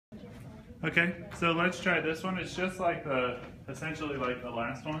Okay, so let's try this one. It's just like essentially like the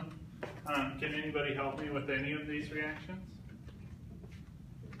last one. Can anybody help me with any of these reactions?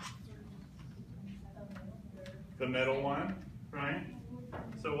 The middle one, right?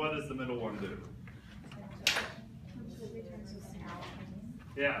 So what does the middle one do?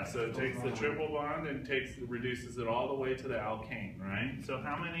 Yeah, so it takes the triple bond and reduces it all the way to the alkane, right? So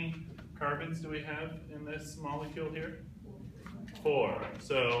how many carbons do we have in this molecule here? 4.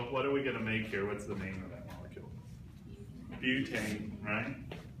 So what are we going to make here? What's the name of that molecule? Butane, right?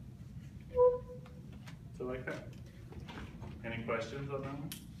 So like that. Any questions on that one?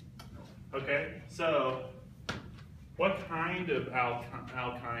 Okay, so what kind of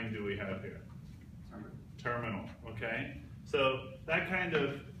alkyne do we have here? Terminal, okay? So that kind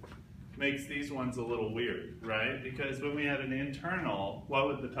of makes these ones a little weird, right? Because when we had an internal, what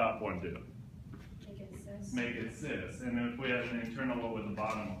would the top one do? Make it cis. And if we had an internal, what would the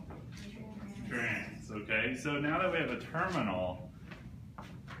bottom one do? Trans, okay? So now that we have a terminal,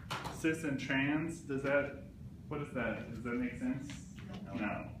 cis and trans, what is that? Does that make sense?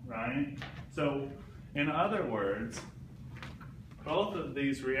 No, right? So in other words, both of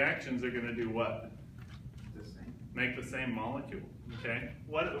these reactions are going to do what? The same. Make the same molecule, okay?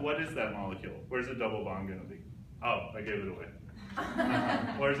 What is that molecule? Where's the double bond going to be? Oh, I gave it away.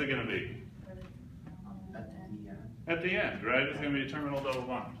 Where's it going to be? At the end, right? It's going to be a terminal double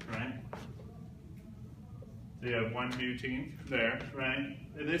bond, right? So you have one butene there, right?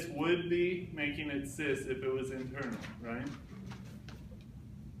 This would be making it cis if it was internal, right?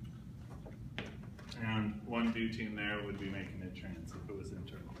 And one butene there would be making it trans if it was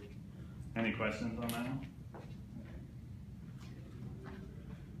internal. Any questions on that one?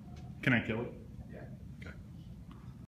 Can I kill it?